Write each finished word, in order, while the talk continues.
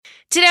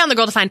Today on the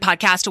Girl Defined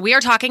podcast, we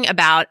are talking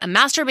about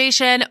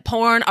masturbation,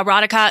 porn,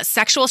 erotica,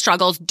 sexual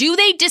struggles. Do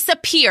they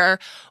disappear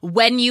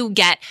when you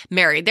get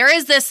married? There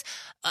is this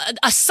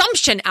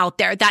assumption out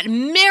there that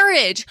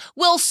marriage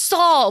will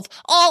solve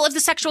all of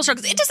the sexual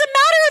struggles. It doesn't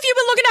matter if you've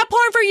been looking at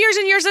porn for years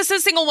and years as a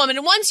single woman.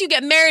 And once you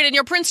get married and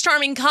your Prince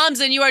Charming comes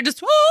and you are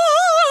just,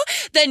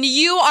 then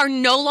you are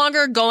no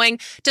longer going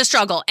to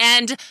struggle.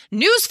 And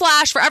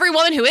newsflash for every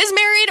woman who is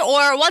married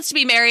or wants to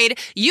be married,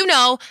 you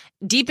know,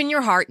 deep in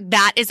your heart,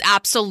 that is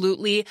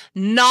absolutely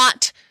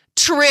not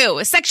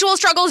true. Sexual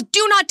struggles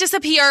do not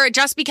disappear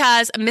just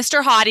because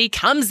Mr. Hottie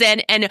comes in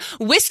and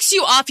whisks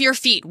you off your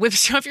feet,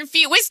 whatever.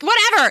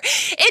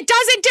 It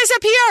doesn't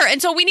disappear.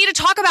 And so we need to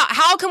talk about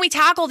how can we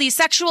tackle these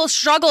sexual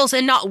struggles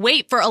and not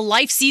wait for a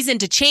life season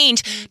to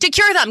change to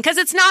cure them, because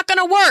it's not going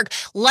to work.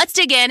 Let's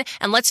dig in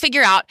and let's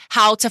figure out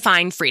how to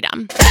find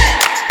freedom.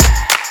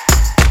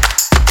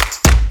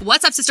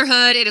 What's up,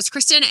 sisterhood? It is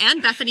Kristen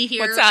and Bethany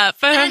here. What's up?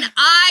 And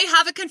I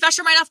have a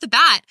confession right off the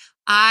bat.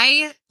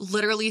 I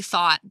literally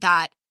thought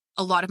that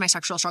a lot of my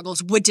sexual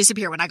struggles would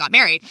disappear when I got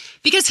married.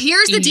 Because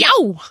here's the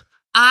deal.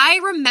 I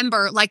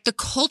remember like the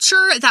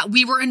culture that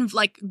we were in,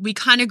 like we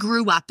kind of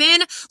grew up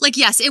in. Like,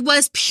 yes, it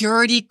was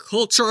purity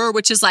culture,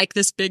 which is like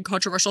this big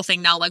controversial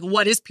thing now. Like,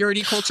 what is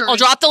purity culture? I'll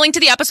drop the link to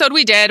the episode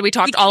we did. We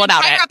talked all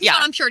about it. Yeah,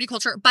 on purity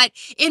culture. But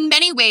in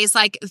many ways,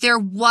 like there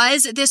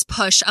was this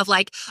push of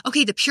like,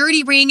 okay, the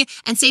purity ring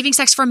and saving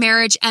sex for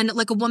marriage, and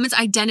like a woman's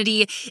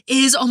identity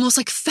is almost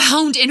like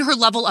found in her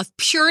level of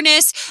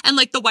pureness and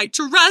like the white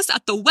dress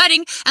at the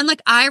wedding. And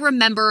like I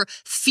remember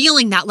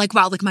feeling that like,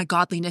 wow, like my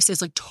godliness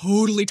is like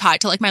totally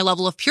tied to like my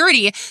level of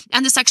purity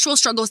and the sexual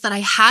struggles that I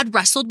had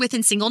wrestled with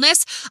in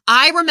singleness.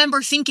 I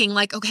remember thinking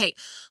like, okay,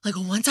 like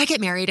once I get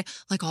married,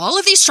 like all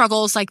of these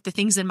struggles, like the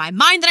things in my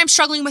mind that I'm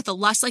struggling with, the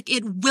lust, like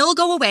it will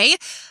go away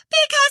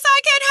because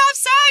I can have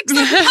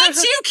sex. Like,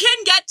 once you can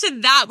get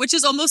to that, which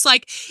is almost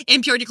like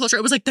in purity culture,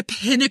 it was like the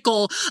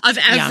pinnacle of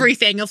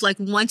everything of like,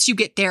 once you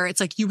get there, it's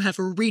like you have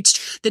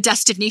reached the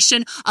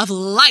destination of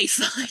life.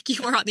 Like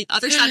you are on the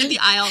other side of the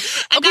aisle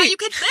and now you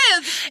can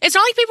live. It's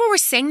not like people were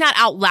saying that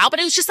out loud, but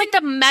it was just like the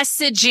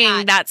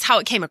messaging. That's how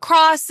it came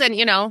across and,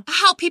 you know,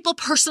 how people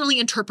personally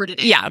interpreted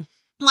it. Yeah.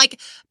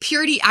 Like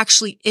purity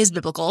actually is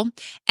biblical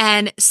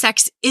and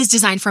sex is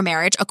designed for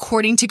marriage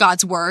according to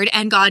God's word.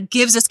 And God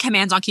gives us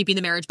commands on keeping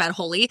the marriage bed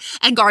holy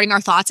and guarding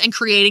our thoughts and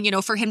creating, you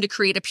know, for him to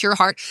create a pure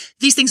heart.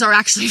 These things are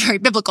actually very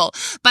biblical,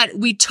 but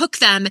we took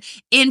them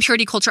in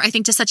purity culture, I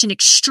think, to such an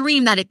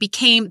extreme that it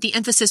became, the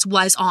emphasis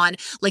was on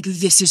like,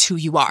 this is who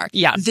you are.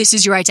 Yeah. This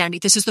is your identity.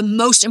 This is the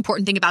most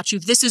important thing about you.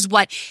 This is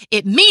what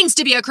it means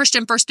to be a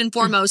Christian first and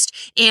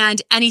foremost. And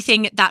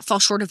anything that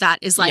falls short of that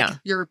is like,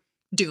 you're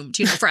doomed,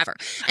 you know, forever.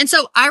 And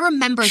so I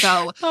remember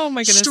though, oh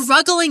my goodness,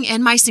 struggling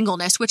in my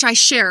singleness, which I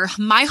share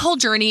my whole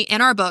journey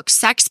in our book,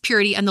 Sex,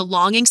 Purity, and the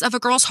Longings of a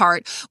Girl's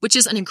Heart, which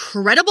is an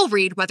incredible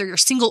read, whether you're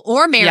single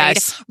or married,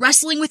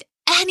 wrestling with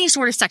any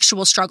sort of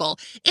sexual struggle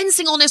in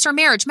singleness or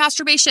marriage,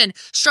 masturbation,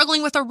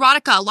 struggling with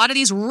erotica, a lot of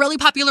these really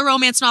popular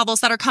romance novels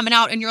that are coming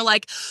out and you're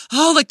like,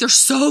 oh, like they're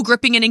so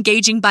gripping and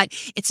engaging, but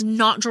it's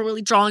not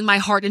really drawing my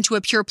heart into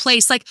a pure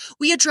place. Like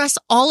we address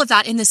all of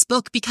that in this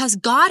book because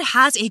God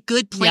has a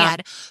good plan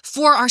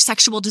for our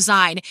sexual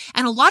design.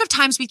 And a lot of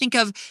times we think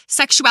of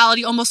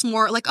sexuality almost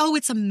more like, oh,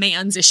 it's a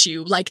man's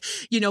issue. Like,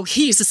 you know,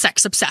 he's a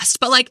sex obsessed,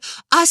 but like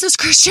us as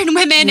Christian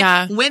women,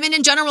 women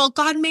in general,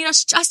 God made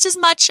us just as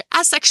much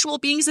as sexual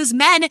beings as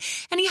men,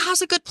 and he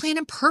has a good plan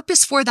and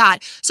purpose for that.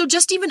 So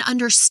just even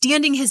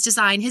understanding his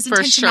design, his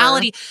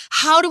intentionality,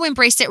 how to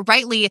embrace it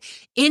rightly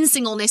in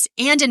singleness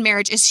and in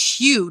marriage is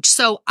huge.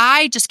 So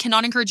I just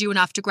cannot encourage you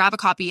enough to grab a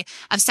copy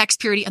of Sex,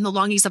 Purity, and the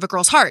Longings of a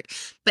Girl's Heart.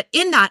 But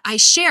in that, I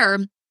share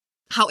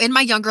how in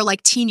my younger,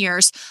 like teen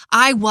years,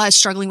 I was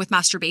struggling with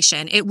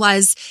masturbation. It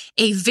was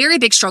a very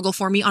big struggle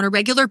for me on a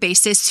regular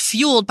basis,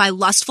 fueled by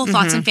lustful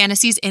thoughts and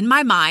fantasies in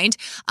my mind.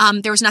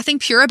 There was nothing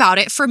pure about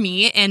it for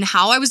me and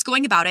how I was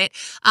going about it.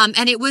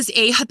 And it was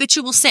a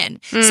habitual sin,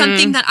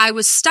 something that I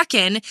was stuck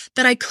in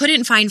that I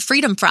couldn't find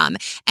freedom from.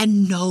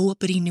 And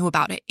nobody knew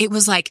about it. It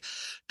was like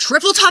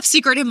triple top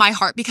secret in my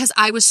heart because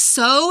I was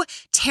so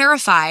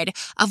terrified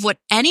of what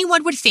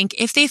anyone would think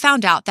if they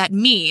found out that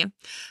me,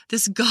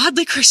 this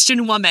godly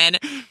Christian woman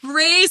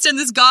raised in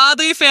this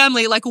godly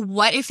family, like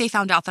what if they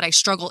found out that I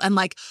struggle and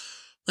like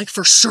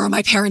for sure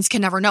my parents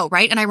can never know,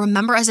 right? And I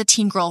remember as a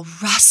teen girl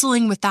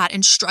wrestling with that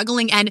and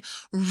struggling and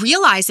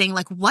realizing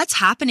like what's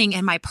happening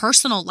in my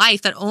personal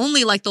life that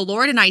only like the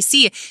Lord and I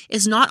see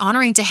is not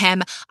honoring to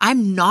him.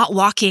 I'm not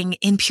walking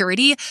in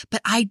purity, but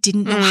I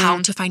didn't know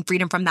how to find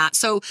freedom from that.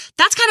 So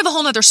that's kind of a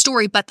whole nother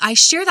story, but I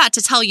share that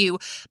to tell you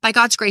by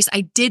God's grace, I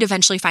did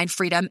eventually find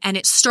freedom. And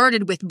it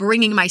started with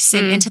bringing my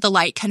sin into the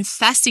light,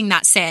 confessing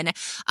that sin,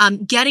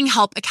 getting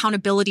help,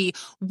 accountability,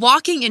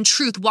 walking in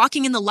truth,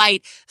 walking in the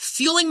light,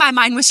 fueling my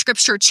mind with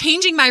scripture,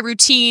 changing my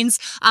routines,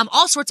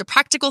 all sorts of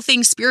practical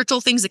things,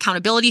 spiritual things,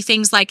 accountability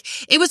things. Like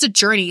it was a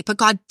journey, but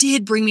God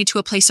did bring me to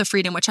a place of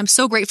freedom, which I'm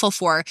so grateful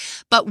for.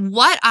 But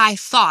what I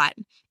thought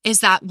is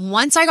that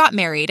once I got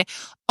married,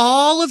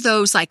 all of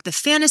those, like the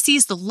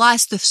fantasies, the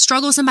lust, the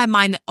struggles in my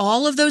mind, that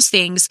all of those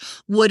things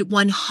would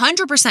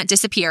 100%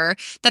 disappear,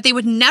 that they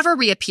would never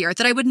reappear,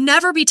 that I would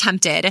never be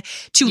tempted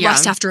to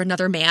lust after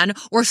another man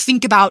or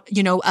think about,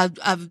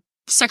 a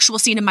sexual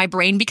scene in my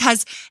brain,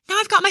 because now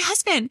I've got my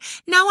husband.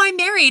 Now I'm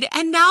married,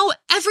 and now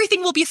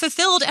everything will be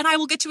fulfilled, and I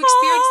will get to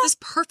experience this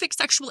perfect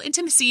sexual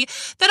intimacy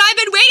that I've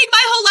been waiting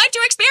my whole life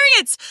to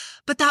experience.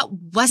 But that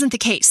wasn't the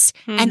case.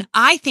 And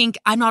I think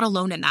I'm not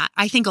alone in that.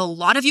 I think a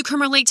lot of you can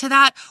relate to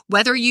that,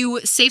 whether you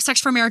save sex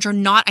for marriage or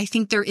not. I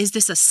think there is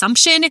this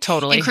assumption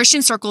in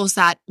Christian circles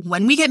that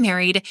when we get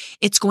married,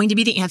 it's going to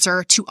be the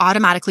answer to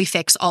automatically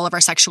fix all of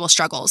our sexual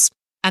struggles.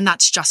 And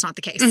that's just not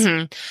the case.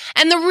 Mm-hmm.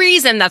 And the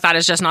reason that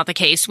is just not the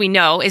case, we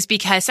know, is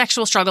because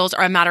sexual struggles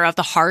are a matter of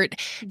the heart.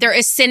 There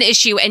is sin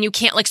issue, and you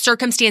can't,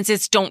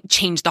 circumstances don't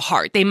change the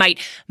heart. They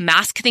might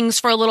mask things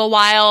for a little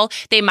while.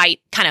 They might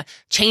kind of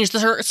change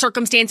the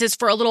circumstances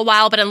for a little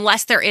while. But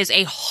unless there is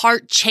a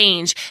heart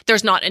change,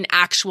 there's not an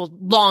actual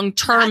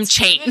long-term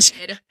change.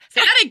 Good.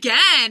 Say that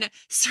again.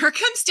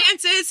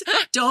 Circumstances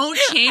don't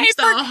change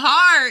the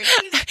heart.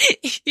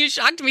 You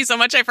shocked me so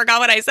much, I forgot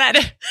what I said.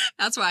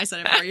 That's why I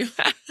said it for you.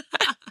 That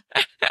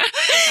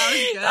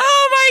was good.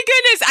 Oh my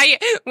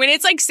goodness. When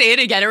it's say it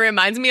again, it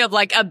reminds me of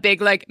a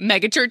big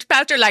mega church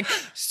pastor,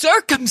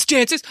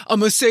 circumstances. I'm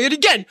going to say it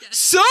again. Yes.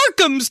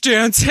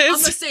 Circumstances. I'm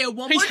going to say it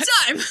one more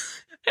time.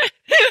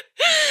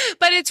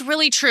 But it's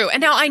really true.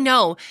 And now I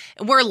know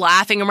we're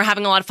laughing and we're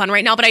having a lot of fun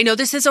right now, but I know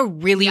this is a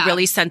really,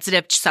 really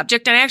sensitive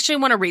subject. And I actually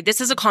want to read,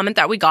 this is a comment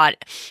that we got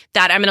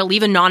that I'm going to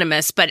leave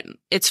anonymous, but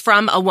it's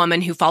from a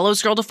woman who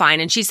follows Girl Define.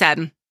 And she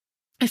said,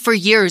 "For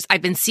years,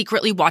 I've been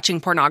secretly watching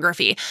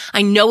pornography.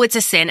 I know it's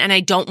a sin and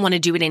I don't want to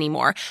do it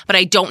anymore, but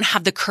I don't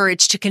have the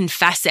courage to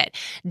confess it.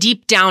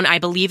 Deep down, I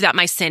believe that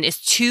my sin is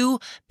too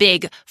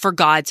big for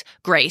God's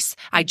grace.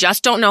 I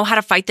just don't know how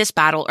to fight this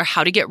battle or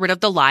how to get rid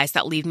of the lies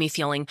that leave me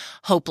feeling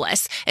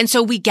hopeless." And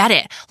so we get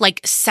it.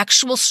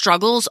 Sexual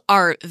struggles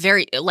are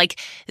very,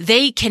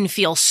 they can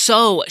feel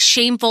so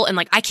shameful and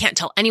I can't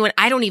tell anyone.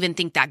 I don't even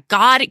think that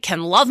God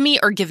can love me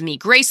or give me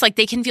grace.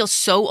 They can feel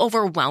so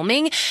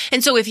overwhelming.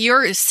 And so if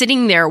you're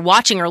sitting there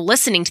watching or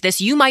listening to this,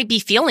 you might be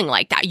feeling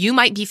like that. You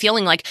might be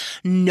feeling like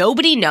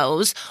nobody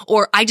knows,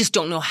 or I just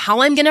don't know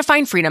how I'm going to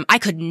find freedom. I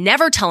could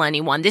never tell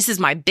anyone. This is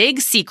my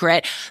big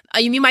secret.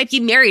 You might be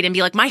married and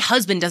be like, my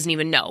husband doesn't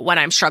even know what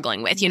I'm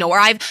struggling with, or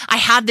I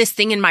have this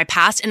thing in my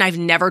past and I've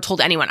never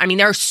told anyone. I mean,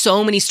 there are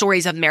so many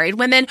stories of married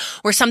women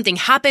where something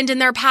happened in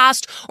their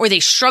past or they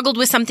struggled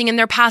with something in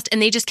their past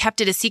and they just kept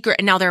it a secret,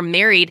 and now they're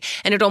married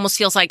and it almost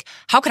feels like,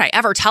 how could I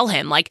ever tell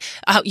him?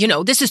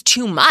 This is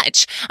too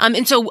much.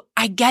 And so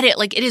I get it.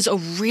 It is a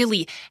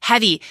really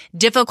heavy,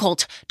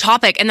 difficult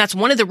topic. And that's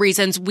one of the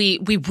reasons we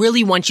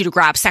really want you to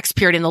grab Sex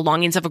Period and the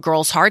Longings of a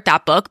Girl's Heart,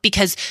 that book,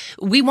 because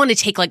we want to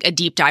take a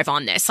deep dive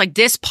on this.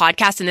 This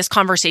podcast and this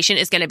conversation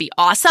is going to be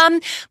awesome,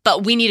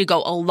 but we need to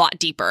go a lot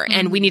deeper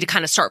and we need to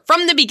kind of start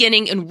from the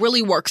beginning and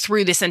really work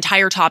through this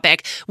entire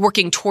topic,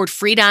 working toward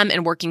freedom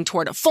and working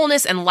toward a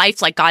fullness and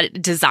life like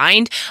God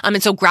designed.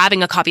 And so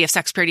grabbing a copy of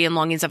Sex Period and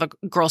Longings of a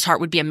Girl's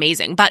Heart would be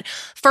amazing. But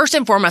first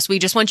and foremost, we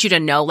just want you to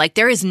know,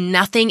 there is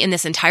nothing in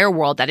this entire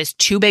world that is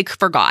too big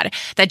for God,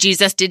 that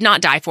Jesus did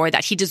not die for,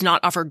 that he does not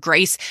offer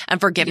grace and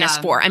forgiveness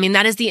for. I mean,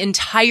 that is the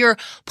entire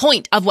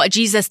point of what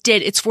Jesus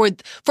did. It's for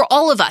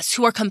all of us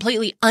who are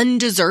completely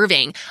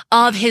undeserving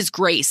of his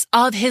grace,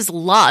 of his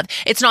love.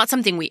 It's not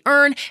something we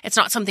earn. It's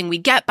not something we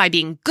get by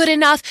being good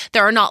enough.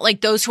 There are not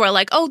those who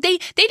are oh, they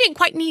didn't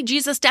quite need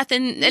Jesus' death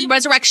and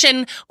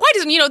resurrection. Quite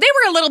as, they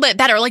were a little bit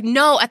better.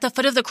 No, at the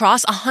foot of the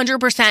cross,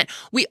 100%,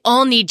 we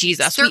all need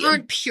Jesus. There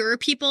aren't pure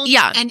people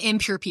and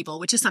impure people,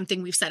 which is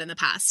something we've said in the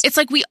past. It's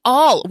we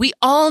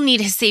all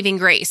need his saving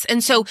grace.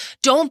 And so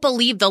don't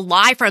believe the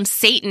lie from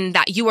Satan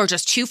that you are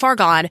just too far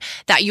gone,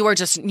 that you are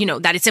just,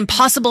 that it's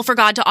impossible for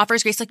God to offer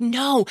his grace.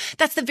 No,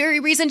 that's the very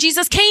reason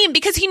Jesus came,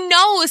 because he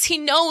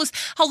knows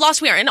how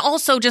lost we are. And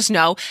also just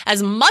know,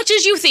 as much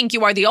as you think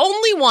you are the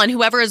only one,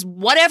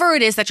 whatever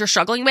it is that you're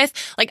struggling with,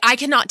 I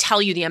cannot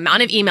tell you the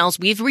amount of emails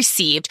we've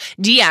received,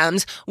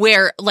 DMs,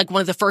 where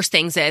one of the first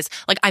things is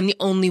I'm the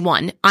only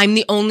one. I'm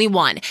the only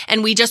one.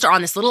 And we just are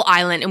on this little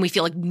island and we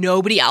feel like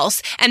nobody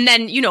else. And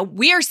then,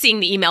 we are seeing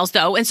the emails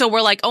though. And so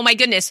we're oh my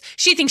goodness,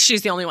 she thinks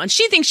she's the only one.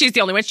 She thinks she's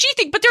the only one.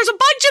 But there's a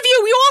bunch of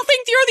you. We all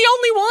think you're the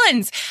only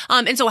ones.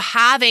 And so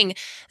having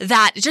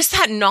that, just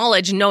that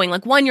knowledge, knowing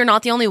one, you're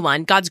not the only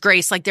one. God's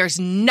grace, there's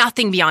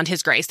nothing beyond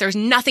his grace. There's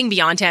nothing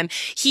beyond him.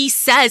 He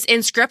says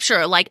in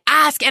scripture,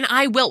 ask and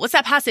I will. What's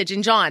that passage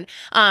in John?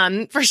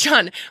 1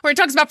 John, where it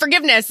talks about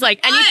forgiveness,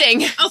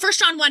 anything. Oh, 1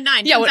 John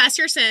 1:9. Yeah, confess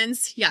your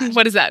sins. Yeah.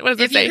 What is that? What does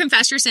it say? If you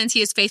confess your sins,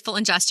 he is faithful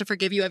and just to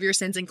forgive you of your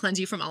sins and cleanse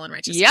you from all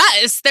unrighteousness. Yeah.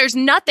 this. There's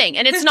nothing.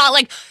 And it's not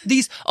like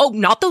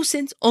not those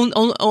sins,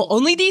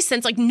 only these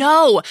sins. Like,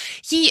 no,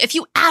 if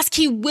you ask,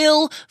 he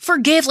will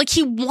forgive. Like,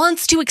 he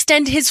wants to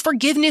extend his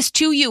forgiveness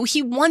to you.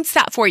 He wants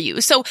that for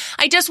you. So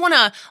I just want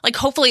to like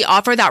hopefully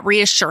offer that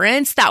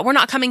reassurance that we're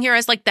not coming here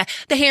as like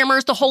the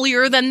hammers, the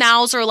holier than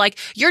thous, or like,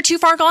 you're too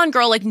far gone,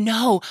 girl. Like,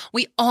 no,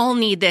 we all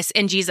need this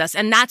in Jesus.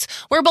 And that's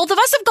where both of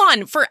us have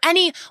gone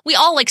we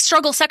all like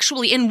struggle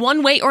sexually in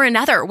one way or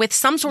another with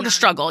some sort of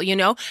struggle, you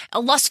know, a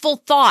lustful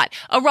thought,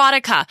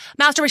 erotica,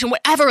 masturbation,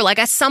 whatever. Like,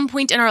 at some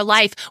point in our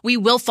life, we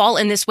will fall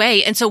in this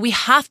way. And so we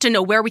have to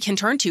know where we can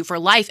turn to for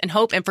life and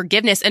hope and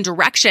forgiveness and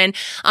direction.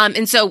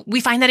 And so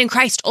we find that in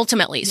Christ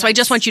ultimately. Yes. So I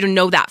just want you to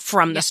know that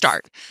from the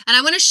start. And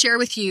I want to share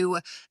with you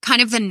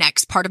kind of the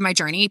next part of my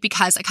journey,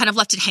 because I kind of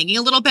left it hanging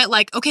a little bit.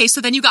 Like, okay,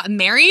 so then you got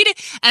married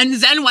and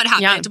then what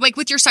happened? Like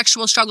with your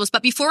sexual struggles.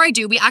 But before I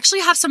do, we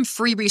actually have some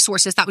free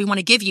resources that we want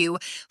to give you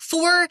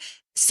for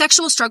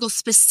sexual struggles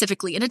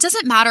specifically. And it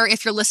doesn't matter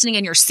if you're listening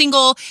and you're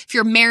single, if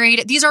you're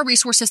married, these are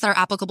resources that are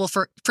applicable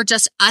for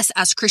just us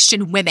as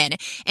Christian women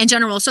in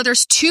general. So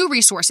there's 2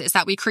 resources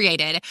that we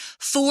created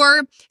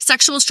for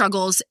sexual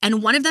struggles,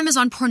 and one of them is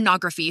on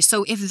pornography.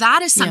 So if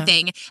that is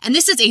something, and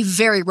this is a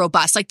very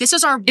robust, like this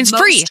is our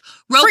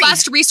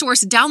robust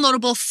resource,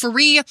 downloadable,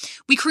 free.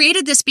 We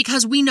created this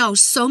because we know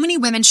so many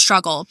women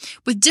struggle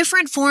with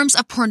different forms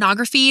of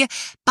pornography,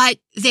 but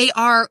they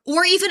are,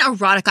 or even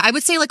erotica. I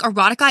would say like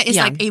erotica is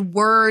like a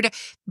word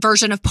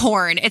version of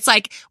porn. It's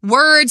like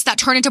words that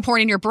turn into porn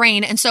in your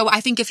brain. And so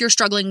I think if you're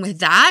struggling with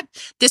that,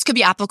 this could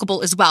be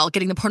applicable as well,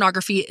 getting the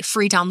pornography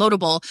free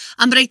downloadable.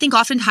 But I think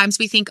oftentimes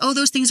we think, oh,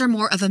 those things are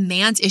more of a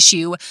man's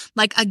issue,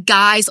 like a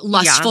guy's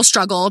lustful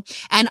struggle.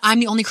 And I'm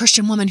the only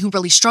Christian woman who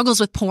really struggles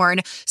with porn.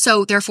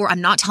 So therefore,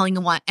 I'm not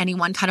telling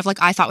anyone, kind of like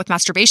I thought with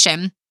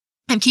masturbation.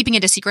 I'm keeping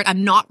it a secret.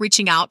 I'm not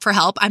reaching out for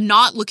help. I'm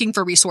not looking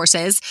for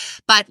resources.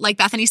 But like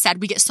Bethany said,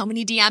 we get so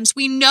many DMs.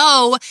 We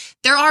know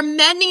there are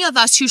many of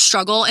us who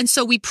struggle. And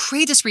so we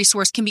pray this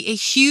resource can be a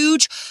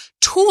huge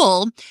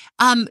tool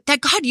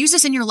that God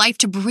uses in your life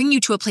to bring you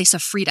to a place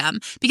of freedom,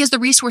 because the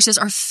resources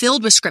are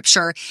filled with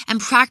scripture and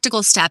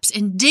practical steps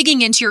and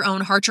digging into your own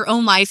heart, your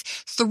own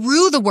life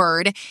through the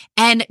word,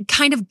 and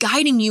kind of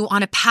guiding you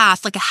on a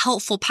path, like a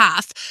helpful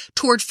path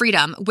toward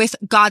freedom with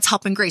God's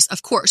help and grace,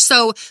 of course.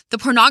 So the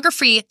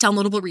pornography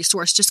downloadable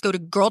resource, just go to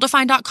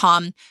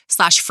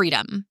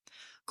girldefine.com/freedom.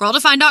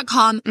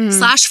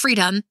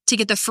 girldefine.com/freedom to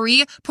get the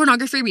free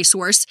pornography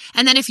resource.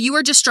 And then if you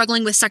are just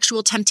struggling with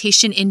sexual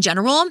temptation in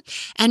general,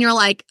 and you're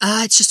like,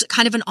 it's just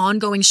kind of an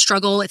ongoing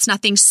struggle, it's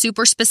nothing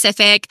super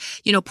specific,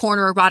 you know, porn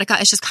or erotica,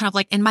 it's just kind of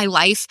like in my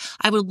life,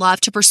 I would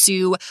love to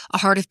pursue a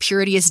heart of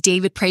purity as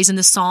David prays in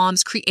the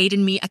Psalms, create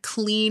in me a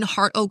clean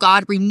heart, O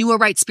God, renew a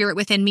right spirit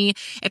within me.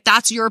 If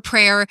that's your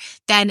prayer,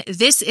 then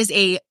this is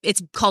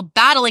it's called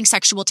Battling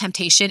Sexual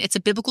Temptation. It's a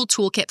biblical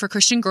toolkit for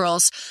Christian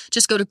girls.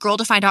 Just go to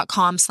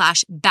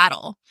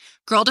girldefine.com/battle.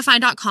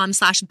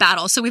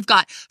 girldefine.com/battle. So we've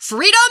got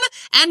freedom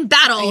and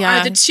battle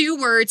are the 2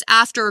 words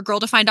after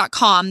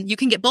girldefine.com. You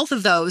can get both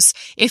of those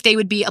if they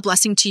would be a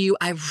blessing to you.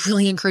 I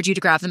really encourage you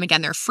to grab them.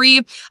 Again, they're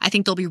free. I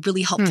think they'll be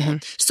really helpful.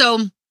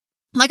 So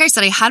like I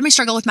said, I had my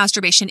struggle with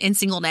masturbation in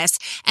singleness.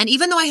 And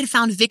even though I had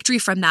found victory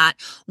from that,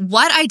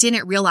 what I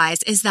didn't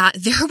realize is that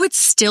there would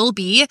still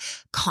be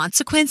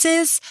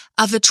consequences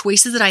of the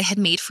choices that I had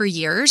made for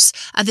years,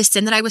 of the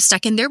sin that I was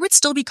stuck in. There would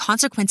still be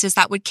consequences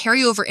that would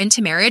carry over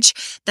into marriage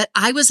that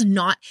I was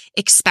not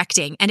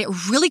expecting. And it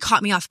really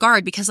caught me off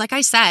guard because, like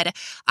I said,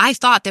 I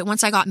thought that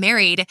once I got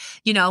married,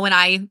 you know, and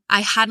I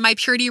had my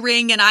purity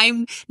ring and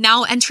I'm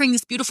now entering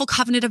this beautiful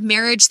covenant of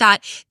marriage,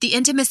 that the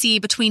intimacy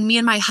between me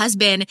and my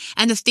husband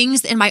and the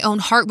things in my own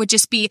heart would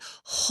just be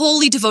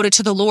wholly devoted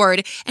to the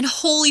Lord and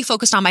wholly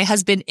focused on my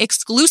husband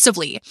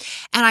exclusively.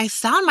 And I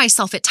found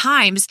myself at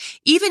times,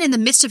 even in the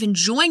midst of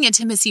enjoying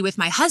intimacy with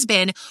my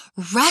husband,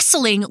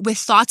 wrestling with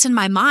thoughts in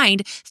my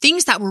mind,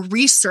 things that were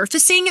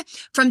resurfacing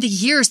from the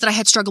years that I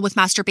had struggled with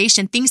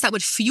masturbation, things that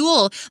would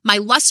fuel my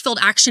lust-filled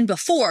action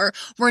before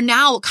were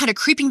now kind of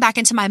creeping back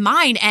into my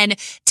mind and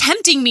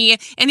tempting me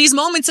in these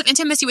moments of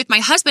intimacy with my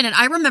husband. And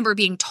I remember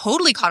being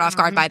totally caught off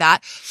guard by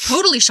that,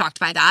 totally shocked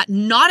by that,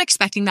 not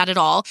expecting that at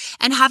all,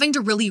 and having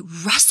to really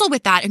wrestle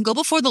with that and go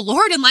before the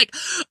Lord and like,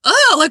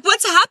 oh, like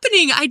what's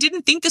happening? I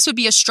didn't think this would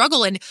be a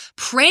struggle, and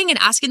praying and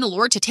asking the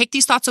Lord to take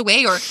these thoughts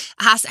away, or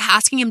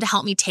asking him to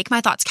help me take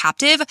my thoughts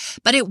captive.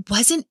 But it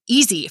wasn't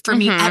easy for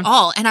me at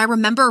all. And I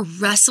remember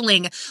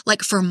wrestling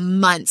like for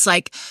months,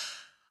 like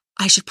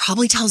I should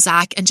probably tell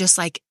Zach and just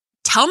like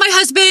tell my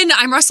husband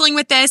I'm wrestling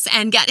with this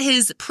and get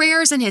his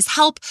prayers and his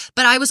help.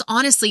 But I was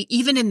honestly,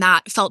 even in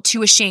that, felt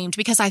too ashamed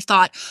because I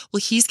thought,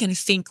 well, he's going to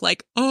think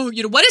like, oh,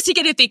 you know, what is he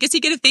going to think? Is he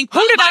going to think,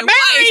 who did I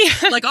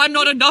marry? Like, I'm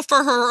not enough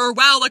for her, or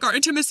wow, like our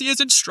intimacy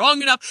isn't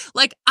strong enough.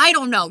 Like, I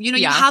don't know. You know,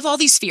 you have all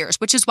these fears,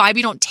 which is why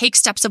we don't take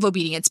steps of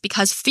obedience,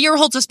 because fear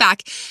holds us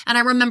back. And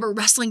I remember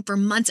wrestling for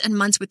months and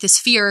months with this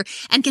fear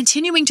and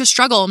continuing to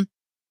struggle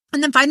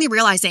And then finally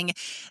realizing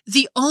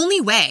the only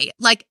way,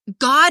 like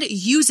God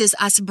uses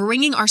us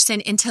bringing our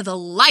sin into the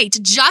light,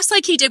 just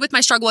like he did with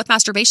my struggle with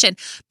masturbation,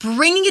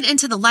 bringing it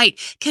into the light,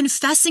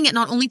 confessing it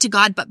not only to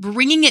God, but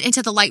bringing it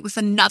into the light with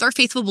another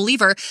faithful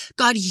believer.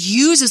 God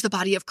uses the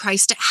body of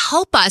Christ to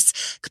help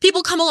us.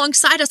 People come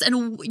alongside us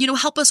and,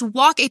 help us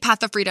walk a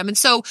path of freedom. And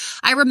so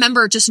I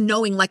remember just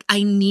knowing like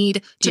I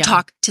need to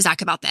talk to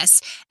Zach about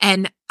this.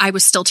 And I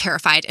was still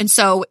terrified. And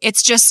so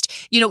it's just,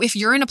 if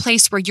you're in a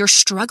place where you're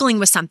struggling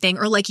with something,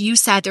 or like you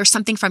said, there's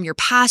something from your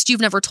past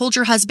you've never told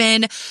your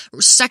husband,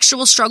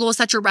 sexual struggles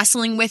that you're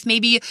wrestling with,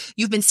 maybe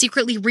you've been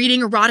secretly reading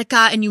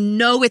erotica and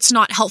it's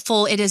not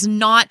helpful. It is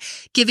not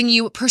helping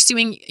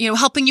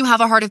you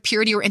have a heart of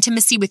purity or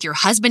intimacy with your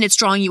husband. It's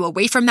drawing you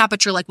away from that,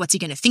 but you're like, what's he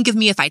going to think of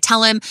me if I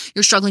tell him?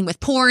 You're struggling with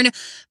porn.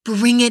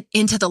 Bring it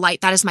into the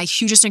light. That is my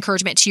hugest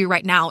encouragement to you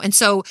right now. And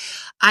so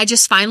I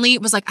just finally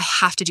was like, I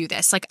have to do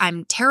this. Like,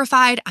 I'm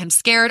terrified. I'm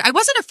scared. I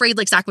wasn't afraid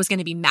like Zach was going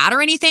to be mad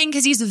or anything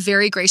because he's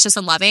very gracious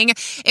and loving.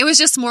 It was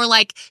just more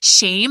like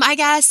shame, I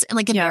guess, and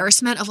like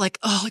embarrassment of like,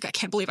 oh, like I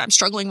can't believe I'm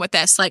struggling with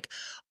this. Like,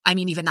 I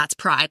mean, even that's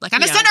pride. Like,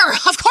 I'm a sinner.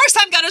 Of course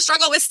I'm going to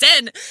struggle with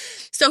sin.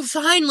 So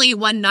finally,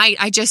 one night,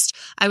 I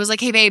was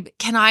like, hey, babe,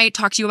 can I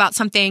talk to you about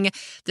something?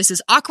 This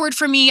is awkward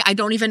for me. I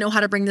don't even know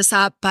how to bring this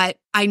up, but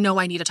I know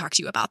I need to talk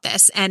to you about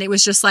this. And it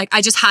was just like,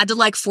 I just had to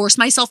like force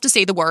myself to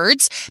say the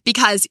words,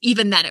 because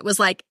even then it was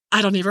like,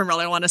 I don't even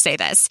really want to say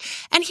this.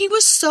 And he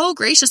was so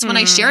gracious when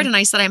I shared, and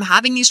I said, I'm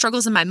having these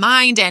struggles in my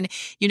mind. And,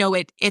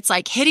 it's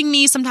like hitting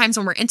me sometimes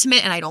when we're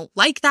intimate, and I don't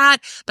like that,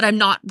 but I'm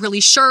not really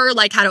sure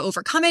like how to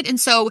overcome it. And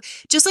so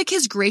just like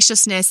his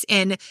graciousness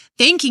in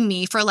thanking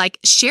me for like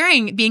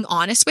sharing, being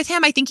honest with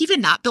him, I think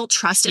even that built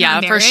trust in our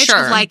marriage. For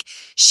sure. Of like,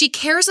 she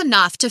cares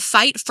enough to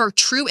fight for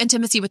true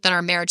intimacy within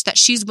our marriage that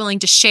she's willing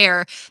to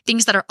share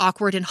things that are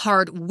awkward and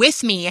hard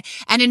with me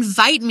and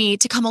invite me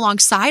to come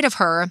alongside of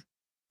her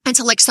and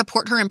to like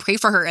support her and pray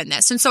for her in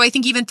this. And so I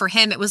think even for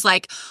him, it was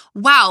like,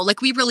 wow, like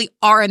we really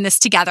are in this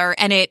together.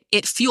 And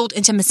it fueled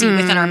intimacy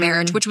within our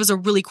marriage, which was a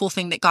really cool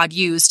thing that God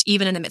used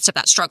even in the midst of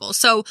that struggle.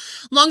 So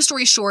long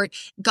story short,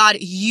 God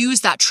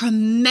used that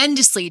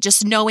tremendously,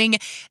 just knowing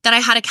that I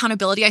had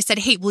accountability. I said,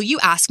 hey, will you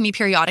ask me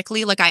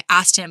periodically? Like I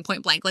asked him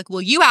point blank, like,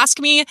 will you ask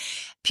me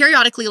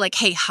periodically, like,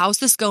 hey, how's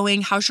this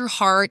going? How's your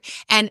heart?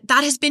 And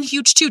that has been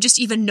huge too. Just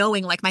even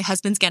knowing like my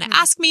husband's going to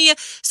ask me.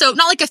 So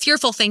not like a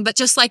fearful thing, but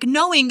just like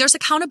knowing there's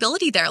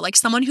accountability there, like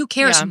someone who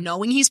cares,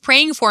 knowing he's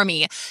praying for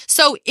me.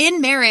 So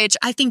in marriage,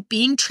 I think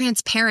being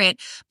transparent,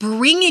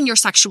 bringing your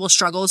sexual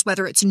struggles,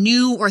 whether it's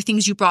new or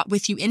things you brought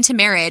with you into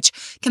marriage,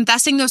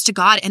 confessing those to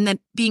God, and then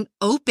being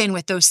open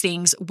with those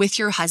things with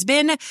your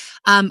husband.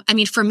 I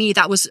mean, for me,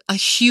 that was a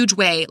huge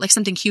way, like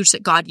something huge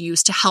that God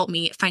used to help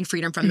me find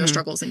freedom from those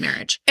struggles in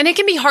marriage. And it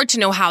can be hard to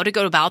know how to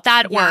go about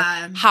that, or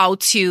how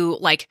to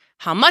like,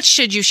 how much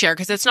should you share?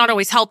 Because it's not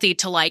always healthy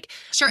to like,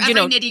 every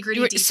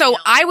nitty-gritty detail. So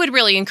I would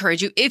really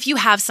encourage you, if you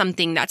have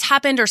something that's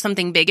happened or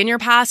something big in your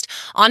past,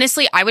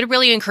 honestly, I would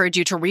really encourage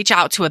you to reach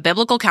out to a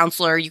biblical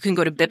counselor. You can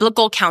go to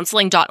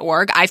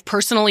biblicalcounseling.org. I've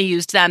personally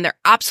used them. They're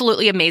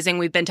absolutely amazing.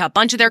 We've been to a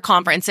bunch of their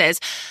conferences.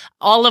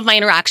 All of my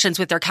interactions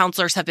with their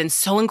counselors have been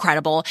so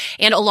incredible.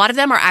 And a lot of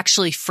them are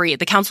actually free.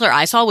 The counselor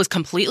I saw was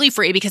completely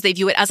free because they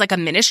view it as like a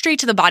ministry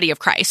to the body of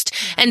Christ.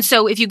 And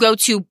so if you go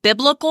to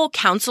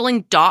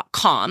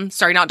biblicalcounseling.com,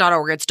 sorry, not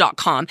 .org, it's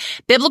 .com,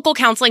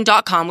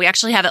 biblicalcounseling.com, we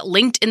actually have it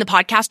linked in the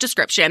podcast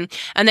description.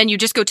 And then you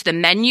just go to the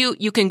menu,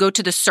 you can go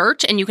to the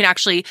search, and you can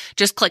actually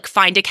just click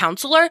find a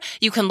counselor.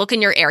 You can look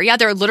in your area.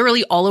 They're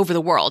literally all over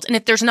the world. And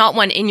if there's not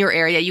one in your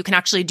area, you can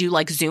actually do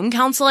like Zoom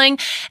counseling.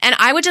 And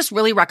I would just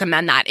really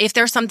recommend that. If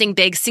there's something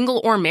big, single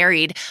or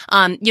married,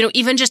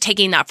 even just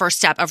taking that first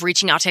step of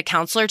reaching out to a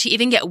counselor to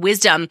even get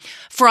wisdom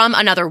from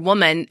another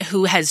woman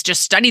who has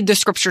just studied the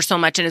scripture so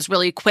much and is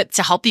really equipped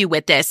to help you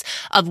with this,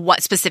 of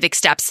what specific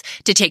steps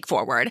to take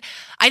forward.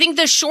 I think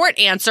the short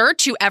answer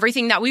to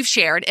everything that we've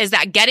shared is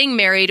that getting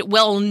married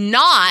will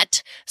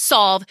not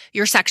solve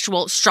your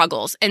sexual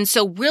struggles. And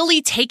so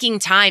really taking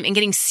time and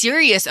getting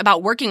serious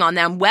about working on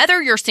them,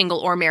 whether you're single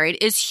or married,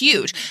 is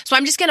huge. So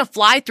I'm just going to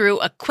fly through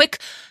a quick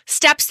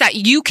steps that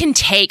you can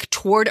take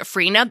toward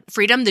freedom,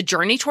 the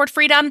journey toward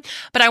freedom.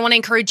 But I want to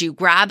encourage you,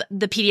 grab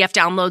the PDF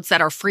downloads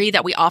that are free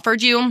that we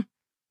offered you.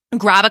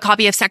 Grab a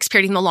copy of Sex,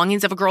 Purity, and the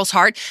Longings of a Girl's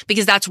Heart,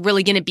 because that's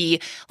really going to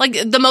be like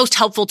the most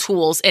helpful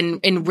tools in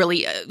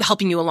really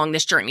helping you along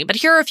this journey. But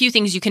here are a few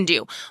things you can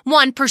do.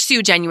 One,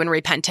 pursue genuine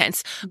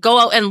repentance. Go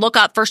out and look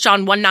up 1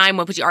 John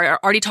 1:9, which we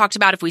already talked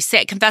about. If we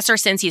confess our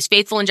sins, he is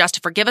faithful and just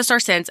to forgive us our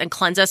sins and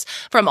cleanse us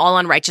from all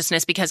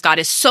unrighteousness, because God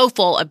is so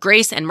full of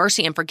grace and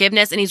mercy and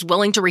forgiveness, and he's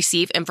willing to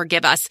receive and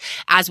forgive us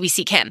as we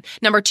seek him.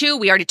 Number two,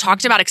 we already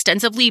talked about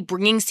extensively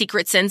bringing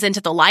secret sins into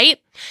the light.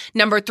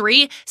 Number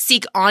 3,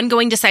 seek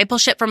ongoing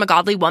discipleship from a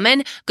godly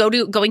woman.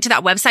 Going to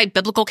that website,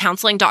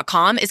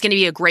 biblicalcounseling.com, is going to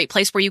be a great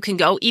place where you can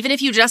go. Even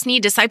if you just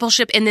need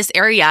discipleship in this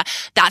area,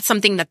 that's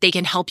something that they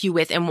can help you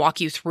with and walk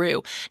you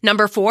through.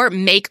 Number 4,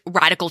 make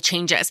radical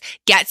changes.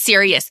 Get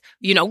serious.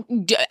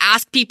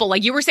 Ask people,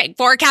 like you were saying,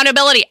 for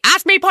accountability.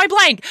 Ask me point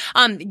blank.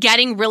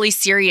 Getting really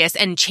serious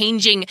and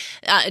changing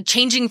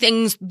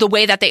things the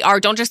way that they are.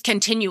 Don't just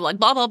continue like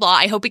blah, blah, blah.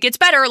 I hope it gets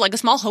better, like a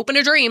small hope and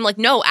a dream. Like,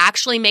 no,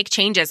 actually make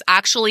changes.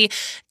 Actually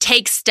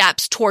take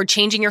steps toward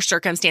changing your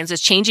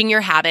circumstances, changing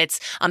your habits,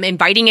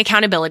 inviting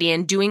accountability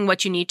and doing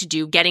what you need to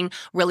do, getting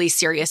really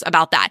serious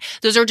about that.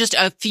 Those are just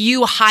a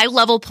few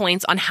high-level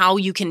points on how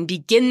you can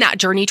begin that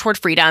journey toward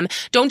freedom.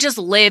 Don't just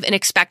live and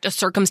expect a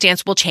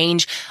circumstance will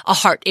change a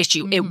heart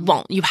issue. It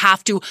won't. You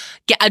have to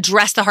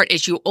address the heart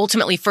issue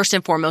ultimately, first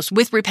and foremost,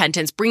 with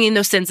repentance, bringing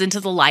those sins into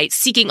the light,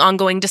 seeking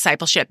ongoing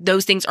discipleship.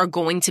 Those things are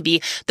going to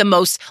be the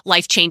most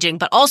life-changing,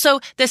 but also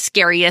the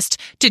scariest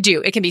to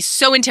do. It can be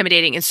so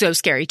intimidating and so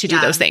scary to do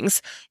those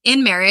things.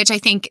 In marriage, I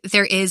think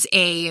there is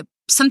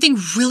something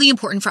really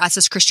important for us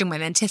as Christian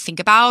women to think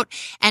about.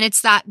 And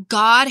it's that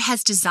God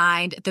has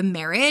designed the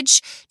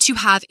marriage to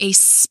have a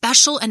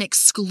special and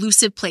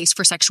exclusive place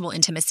for sexual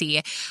intimacy.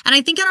 And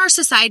I think in our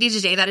society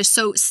today that is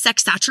so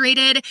sex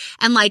saturated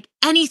and like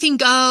anything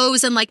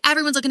goes and like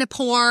everyone's looking at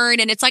porn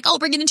and it's like, oh,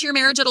 bring it into your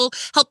marriage. It'll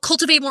help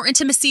cultivate more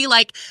intimacy.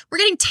 Like we're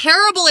getting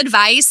terrible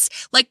advice,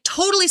 like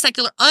totally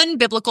secular,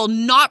 unbiblical,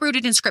 not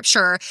rooted in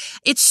scripture.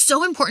 It's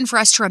so important for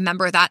us to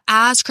remember that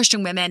as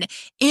Christian women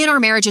in our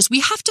marriages, we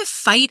have to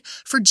fight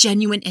for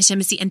genuine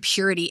intimacy and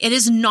purity. It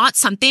is not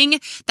something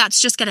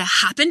that's just going to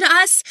happen to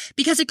us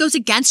because it goes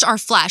against our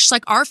flesh.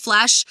 Like our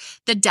flesh,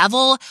 the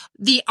devil,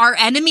 our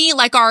enemy,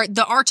 like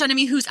the arch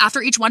enemy who's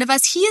after each one of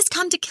us, he has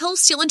come to kill,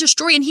 steal, and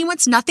destroy. And he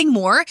wants nothing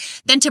more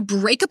than to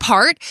break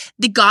apart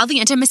the godly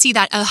intimacy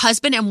that a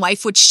husband and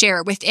wife would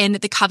share within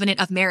the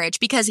covenant of marriage,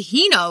 because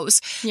he knows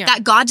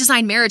that God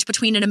designed marriage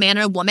between a man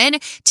and a woman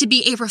to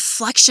be a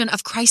reflection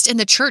of Christ in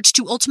the church,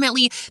 to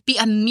ultimately be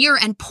a mirror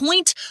and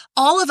point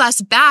all of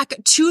us back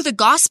to the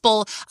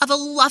gospel of a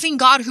loving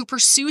God who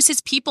pursues his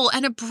people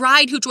and a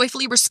bride who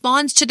joyfully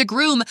responds to the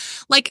groom.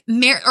 Like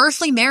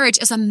earthly marriage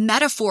is a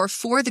metaphor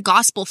for the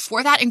gospel,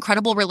 for that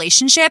incredible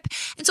relationship.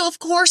 And so of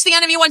course the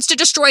enemy wants to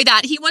destroy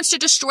that. He wants to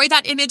destroy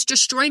that image,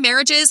 destroy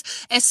marriages,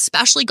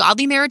 especially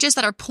godly marriages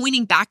that are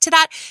pointing back to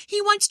that.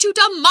 He wants to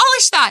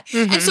demolish that.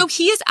 And so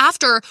he is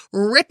after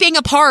ripping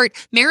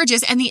apart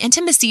marriages and the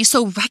intimacy.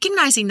 So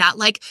recognizing that,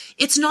 like,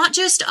 it's not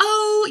just,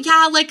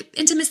 like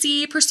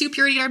intimacy, pursue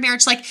purity in our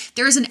marriage. Like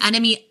there is an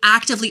enemy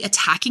actively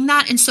attacking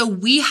that. And so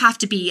we have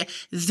to be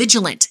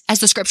vigilant, as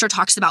the scripture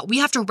talks about. We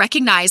have to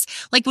recognize,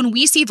 like when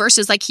we see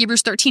verses like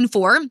Hebrews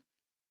 13:4,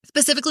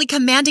 specifically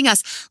commanding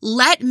us,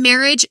 let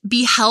marriage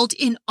be held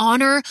in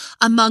honor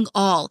among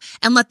all,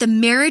 and let the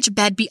marriage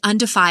bed be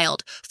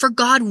undefiled, for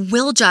God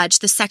will judge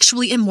the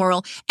sexually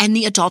immoral and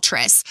the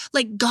adulterous.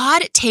 Like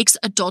God takes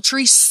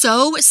adultery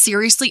so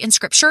seriously in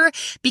scripture,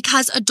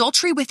 because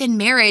adultery within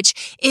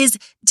marriage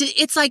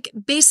it's like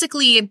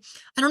basically,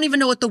 I don't even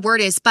know what the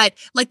word is, but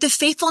like the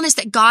faithfulness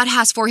that God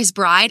has for his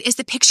bride is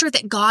the picture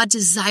that God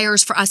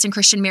desires for us in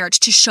Christian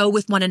marriage to show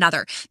with one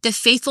another. The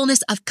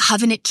faithfulness of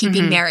covenant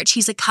keeping marriage.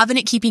 He's a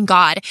covenant keeping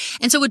God.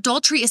 And so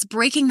adultery is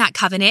breaking that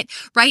covenant,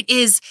 right?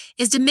 Is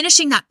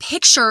diminishing that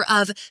picture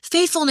of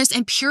faithfulness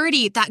and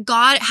purity that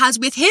God has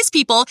with his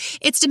people.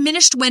 It's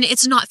diminished when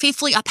it's not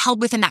faithfully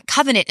upheld within that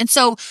covenant. And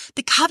so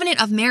the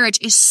covenant of marriage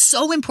is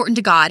so important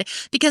to God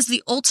because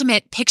the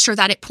ultimate picture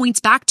that it points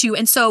back to.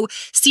 And so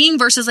seeing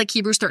verses like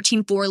Hebrews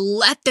 13:4,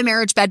 let the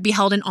marriage bed be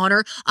held in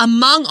honor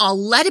among all,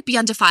 let it be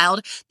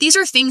undefiled. These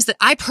are things that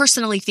I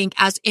personally think,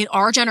 as in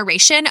our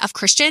generation of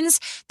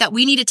Christians, that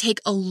we need to take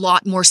a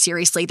lot more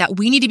seriously, that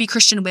we need to be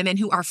Christian women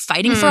who are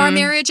fighting for our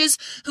marriages,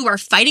 who are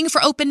fighting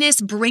for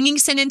openness, bringing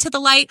sin into the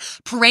light,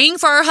 praying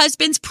for our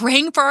husbands,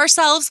 praying for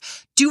ourselves,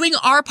 doing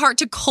our part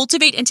to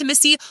cultivate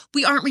intimacy.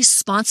 We aren't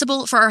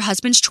responsible for our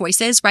husband's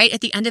choices, right?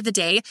 At the end of the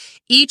day,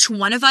 each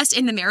one of us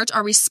in the marriage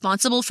are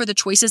responsible for the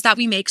choices that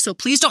we make. So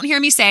please don't hear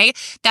me say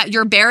that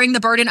you're bearing the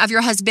burden of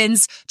your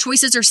husband's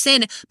choices or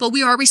sin, but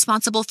we are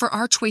responsible for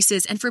our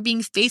choices and for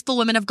being faithful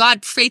women of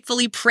God,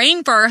 faithfully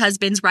praying for our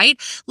husbands, right?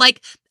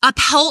 Like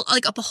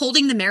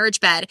upholding the marriage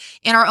bed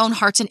in our own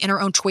hearts and in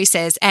our own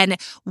choices and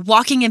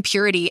walking in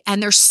purity.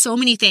 And there's so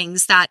many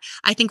things that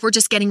I think we're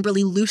just getting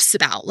really loose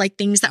about, like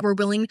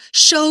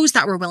shows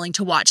that we're willing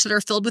to watch that are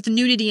filled with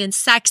nudity and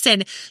sex,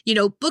 and,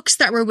 books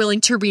that we're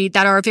willing to read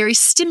that are very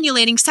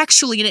stimulating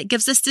sexually. And it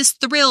gives us this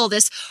thrill,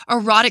 this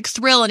erotic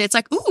thrill. And it's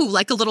like, ooh,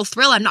 like a little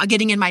thrill I'm not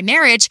getting in my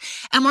marriage.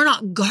 And we're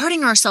not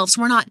guarding ourselves.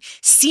 We're not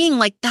seeing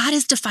like that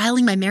is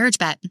defiling my marriage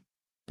bed.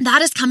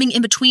 that is coming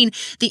in between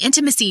the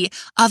intimacy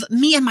of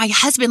me and my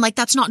husband. Like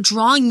that's not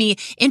drawing me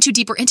into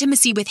deeper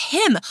intimacy with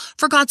him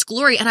for God's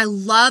glory. And I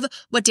love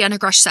what Dana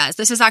Grush says.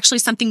 This is actually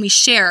something we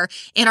share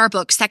in our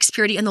book, Sex,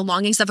 Purity, and the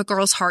Longings of a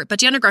Girl's Heart. But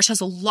Dana Grush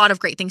has a lot of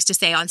great things to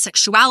say on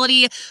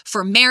sexuality,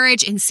 for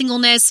marriage and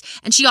singleness.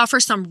 And she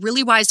offers some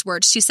really wise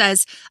words. She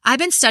says, I've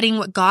been studying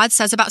what God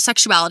says about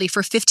sexuality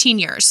for 15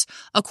 years.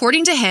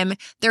 According to him,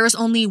 there is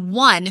only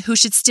one who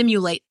should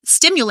stimulate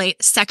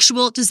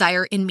sexual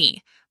desire in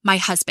me. My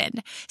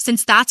husband.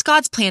 Since that's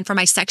God's plan for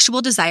my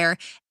sexual desire,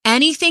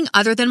 anything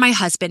other than my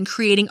husband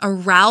creating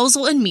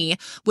arousal in me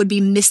would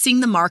be missing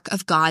the mark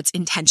of God's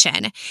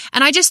intention.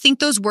 And I just think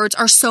those words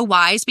are so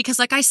wise because,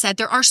 like I said,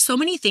 there are so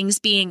many things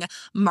being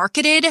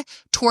marketed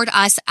toward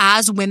us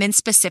as women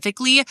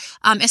specifically,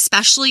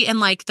 especially in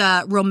like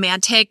the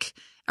romantic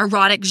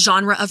erotic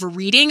genre of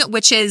reading,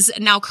 which is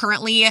now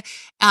currently,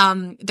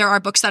 there are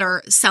books that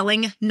are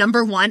selling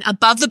number one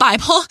above the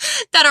Bible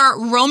that are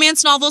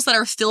romance novels that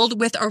are filled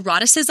with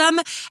eroticism,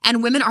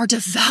 and women are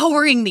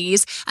devouring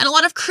these. And a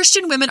lot of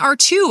Christian women are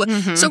too.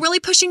 Mm-hmm. So really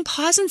pushing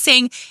pause and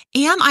saying,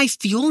 am I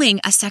fueling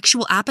a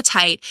sexual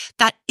appetite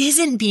that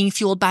isn't being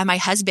fueled by my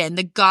husband?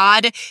 The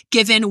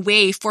God-given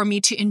way for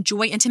me to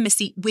enjoy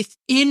intimacy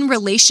within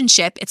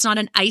relationship. It's not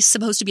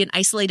supposed to be an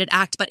isolated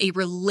act, but a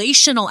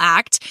relational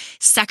act.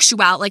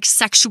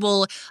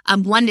 Sexual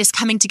oneness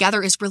coming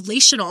together is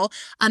relational.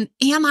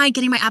 Am I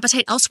getting my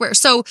appetite elsewhere?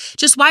 So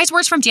just wise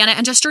words from Dana,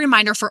 and just a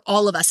reminder for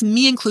all of us,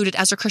 me included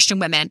as a Christian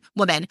woman,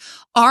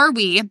 are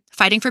we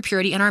fighting for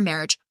purity in our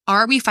marriage?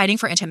 Are we fighting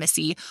for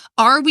intimacy?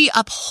 Are we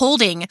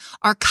upholding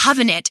our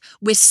covenant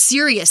with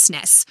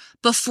seriousness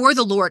before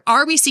the Lord?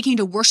 Are we seeking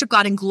to worship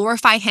God and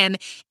glorify him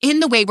in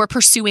the way we're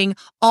pursuing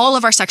all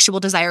of our sexual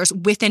desires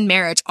within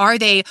marriage? Are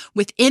they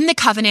within the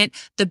covenant,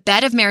 the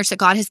bed of marriage that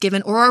God has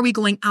given, or are we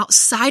going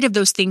outside of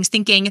those things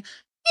thinking,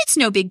 it's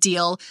no big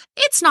deal.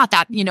 It's not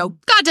that,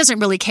 God doesn't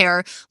really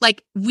care.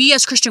 Like, we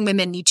as Christian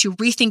women need to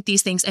rethink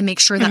these things and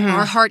make sure that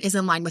our heart is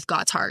in line with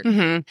God's heart.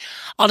 Mm-hmm.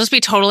 I'll just be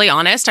totally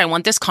honest. I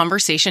want this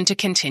conversation to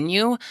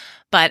continue,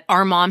 but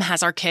our mom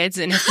has our kids,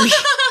 and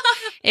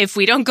if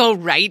we don't go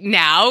right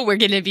now, we're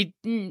going to be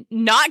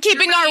not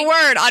keeping our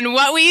word on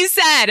what we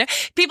said.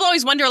 People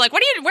always wonder, like,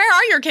 where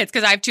are your kids?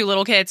 Because I have 2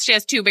 little kids. She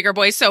has 2 bigger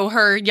boys. So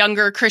her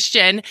younger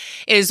Christian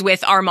is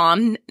with our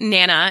mom,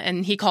 Nana,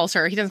 and he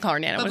doesn't call her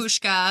Nana.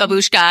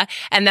 Babushka.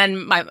 And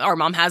then our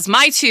mom has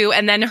my 2.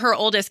 And then her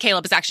oldest,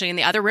 Caleb, is actually in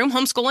the other room,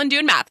 homeschooling,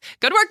 doing math.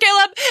 Good work,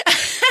 Caleb.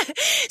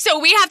 So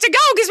we have to go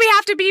because we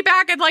have to be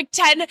back in like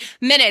 10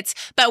 minutes.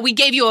 But we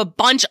gave you a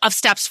bunch of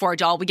steps for it,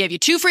 y'all. We gave you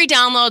 2 free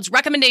downloads,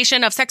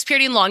 recommendation of Sex,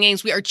 Purity, and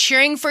Longings. We are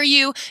cheering for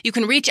you. You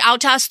can reach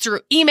out to us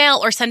through email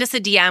or send us a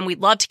DM.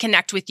 We'd love to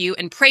connect with you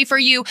and pray for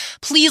you.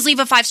 Please leave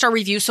a 5-star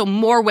review so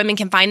more women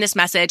can find this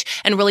message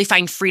and really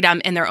find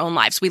freedom in their own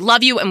lives. We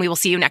love you, and we will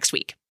see you next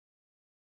week.